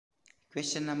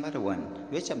Question number 1.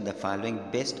 Which of the following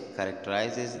best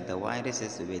characterizes the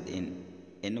viruses within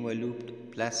enveloped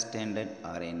plus standard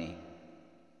RNA?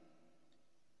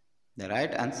 The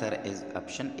right answer is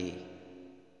option A,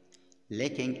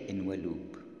 lacking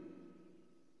envelope.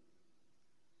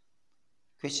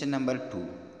 Question number 2.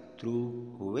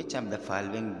 Through which of the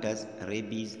following does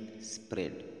rabies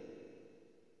spread?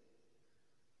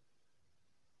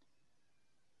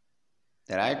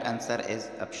 The right answer is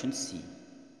option C,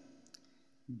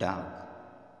 dog.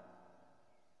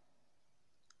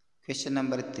 Question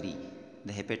number 3.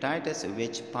 The hepatitis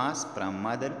which pass from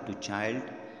mother to child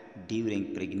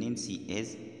during pregnancy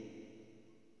is?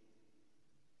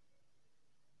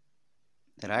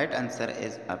 The right answer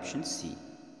is option C,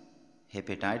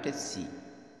 hepatitis C.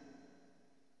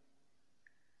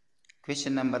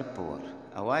 Question number 4.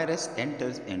 A virus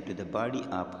enters into the body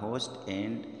of host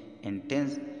and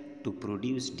intends to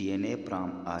produce DNA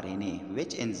from RNA.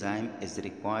 Which enzyme is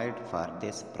required for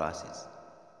this process?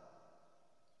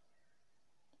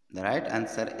 The right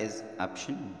answer is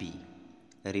option B,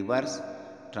 reverse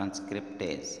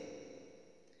transcriptase.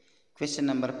 Question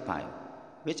number 5.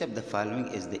 Which of the following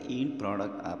is the end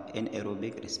product of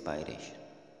anaerobic respiration?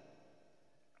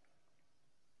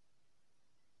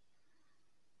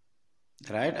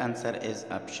 The right answer is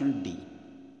option D,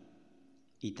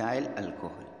 ethyl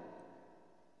alcohol.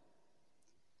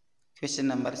 Question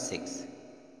number 6.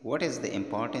 What is the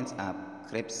importance of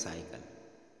Krebs cycle?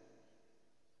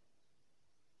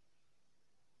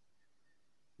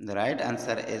 The right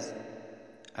answer is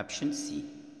option C,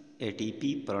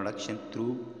 ATP production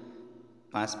through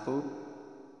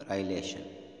phosphorylation.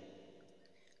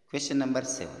 Question number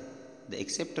 7. The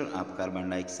acceptor of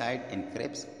carbon dioxide in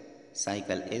Krebs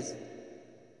cycle is?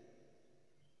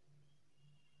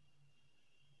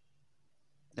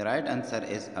 The right answer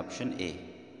is option A,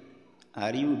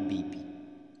 RUBP.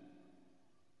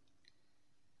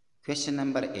 Question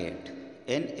number 8.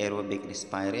 Anaerobic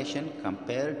respiration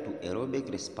compared to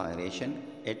aerobic respiration,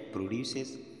 it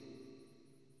produces?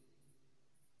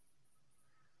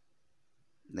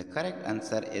 The correct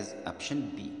answer is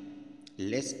option B,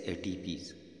 less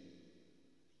ATPs.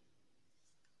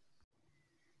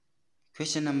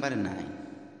 Question number 9.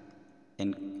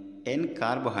 In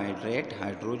carbohydrate,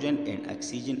 hydrogen and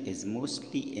oxygen is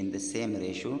mostly in the same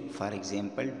ratio, for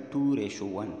example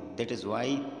 2:1. That is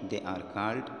why they are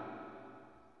called?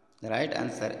 The right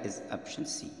answer is option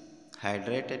C,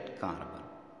 hydrated carbon.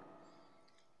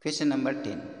 Question number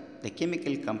 10. The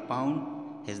chemical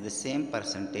compound has the same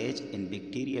percentage in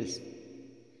bacterial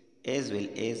as well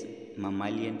as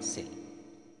mammalian cell.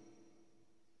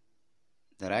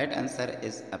 The right answer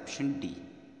is option D,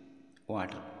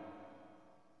 water.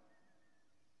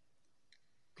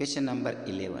 Question number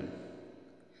 11.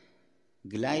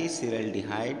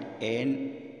 Glyceraldehyde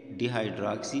and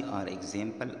dihydroxy are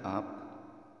example of?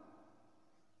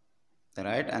 The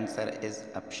right answer is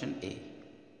option A,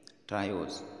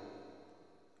 triose.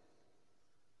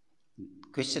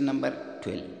 Question number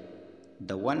 12.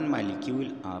 The one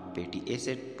molecule of fatty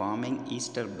acid forming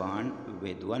ester bond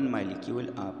with one molecule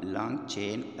of long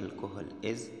chain alcohol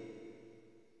is?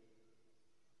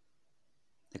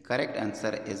 The correct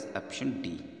answer is option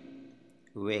D,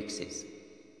 waxes.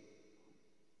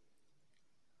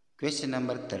 Question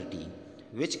number 13.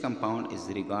 Which compound is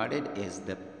regarded as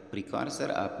the precursor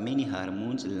of many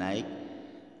hormones like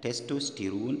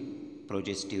testosterone,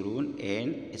 progesterone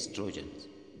and estrogens?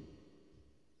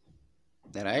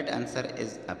 The right answer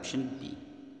is option B,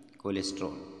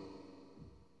 cholesterol.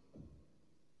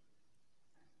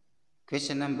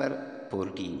 Question number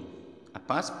 14. A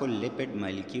phospholipid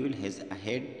molecule has a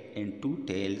head and two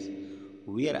tails.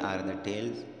 Where are the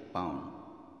tails found?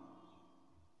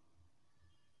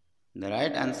 The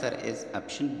right answer is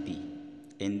option B,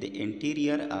 in the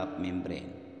interior of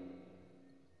membrane.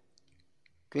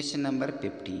 Question number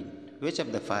 15. Which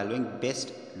of the following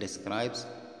best describes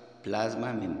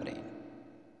plasma membrane?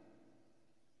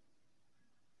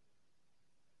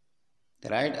 The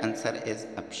right answer is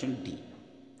option D,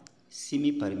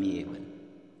 semi-permeable.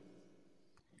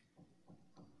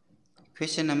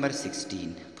 Question number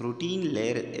 16. Protein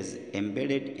layer is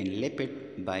embedded in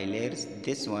lipid bilayers.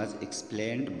 This was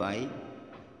explained by?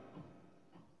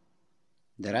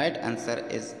 The right answer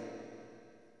is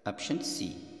option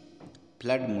C,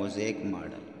 blood mosaic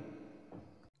model.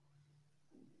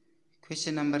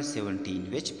 Question number 17.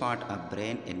 Which part of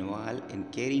brain involved in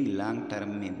carrying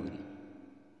long-term memory?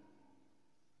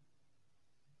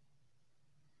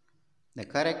 The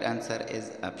correct answer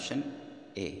is option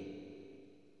A,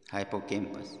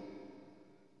 hippocampus.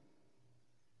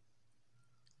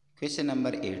 Question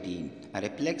number 18. A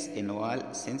reflex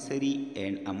involves sensory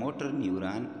and a motor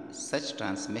neuron. Such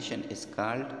transmission is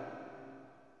called.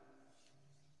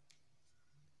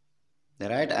 The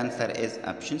right answer is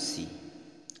option C,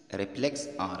 reflex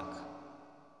arc.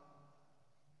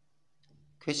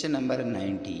 Question number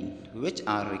 19. Which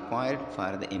are required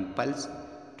for the impulse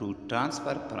to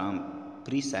transfer from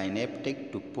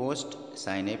presynaptic to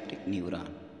postsynaptic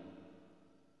neuron?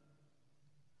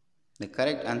 The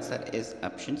correct answer is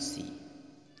option C,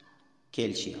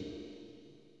 calcium.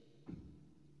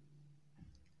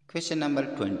 Question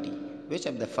number 20. Which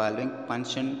of the following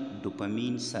function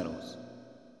dopamine serves?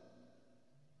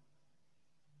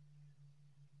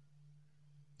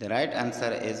 The right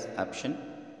answer is option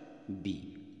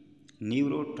B,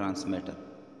 neurotransmitter.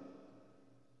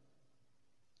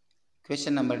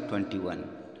 Question number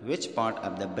 21. Which part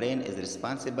of the brain is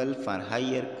responsible for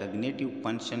higher cognitive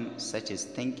function such as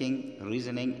thinking,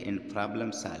 reasoning, and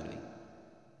problem solving?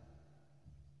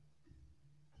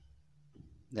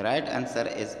 The right answer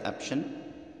is option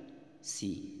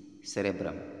C,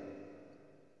 cerebrum.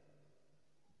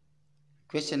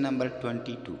 Question number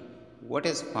 22. What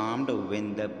is formed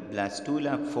when the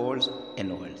blastula folds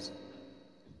inwards?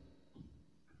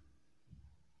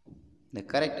 The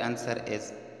correct answer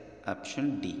is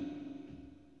option D,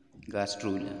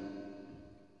 gastrula.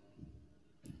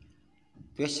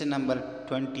 Question number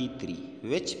 23.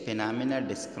 Which phenomena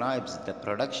describes the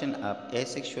production of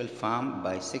asexual form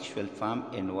by sexual form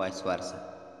and vice versa?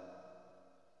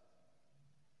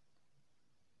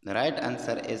 The right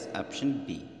answer is option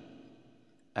B,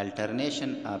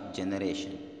 alternation of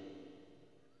generation.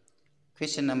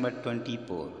 Question number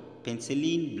 24.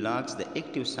 Penicillin blocks the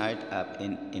active site of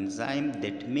an enzyme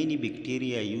that many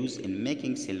bacteria use in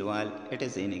making cell wall. It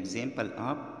is an example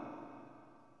of.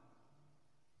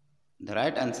 The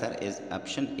right answer is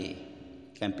option A,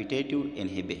 competitive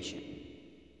inhibition.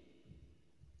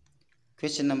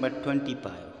 Question number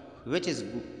 25. Which is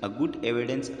a good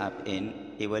evidence of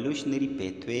an evolutionary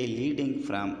pathway leading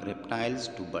from reptiles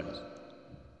to birds?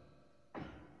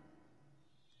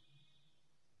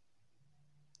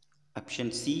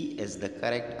 Option C is the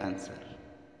correct answer.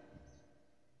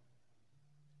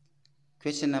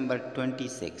 Question number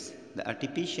 26. The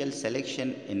artificial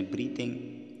selection in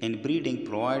breeding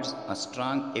provides a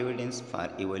strong evidence for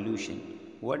evolution.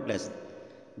 What does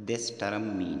this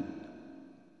term mean?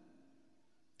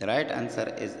 The right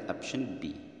answer is option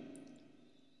B,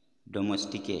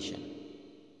 domestication.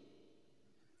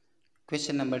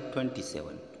 Question number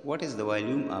 27. What is the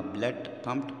volume of blood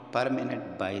pumped per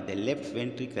minute by the left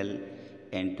ventricle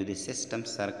and to the system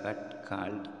circuit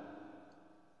called?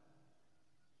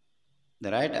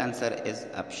 The right answer is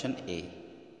option A,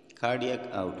 cardiac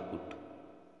output.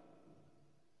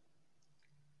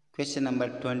 Question number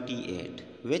 28.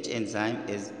 Which enzyme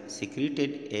is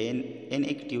secreted in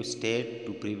inactive state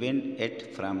to prevent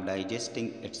it from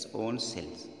digesting its own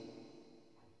cells?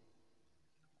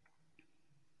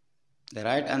 The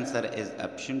right answer is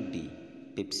option D,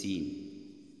 pepsin.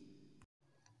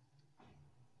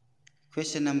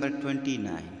 Question number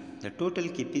 29. The total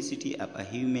capacity of a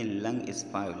human lung is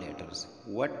 5 liters.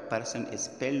 What percent is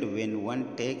filled when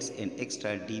one takes an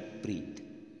extra deep breath?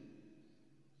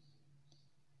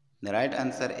 The right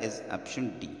answer is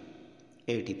option D,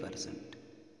 80%.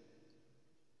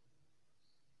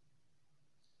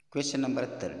 Question number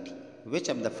 30. Which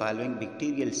of the following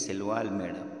bacterial cell wall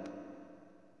made up?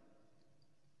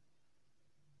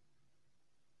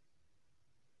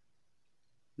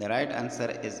 The right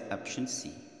answer is option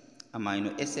C,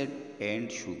 amino acid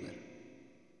and sugar.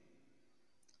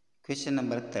 Question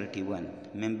number 31.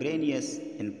 Membranous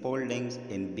enfoldings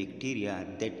in bacteria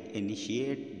that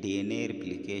initiate DNA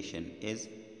replication is?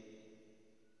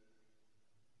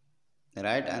 The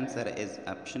right answer is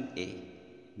option A,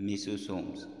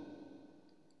 mesosomes.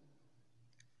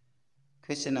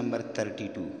 Question number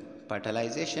 32.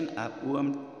 Fertilization of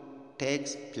ovum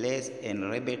takes place in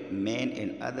rabbit, man,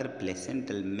 and other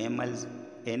placental mammals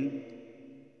in?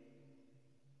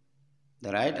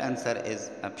 The right answer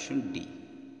is option D,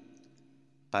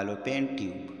 fallopian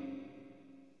tube.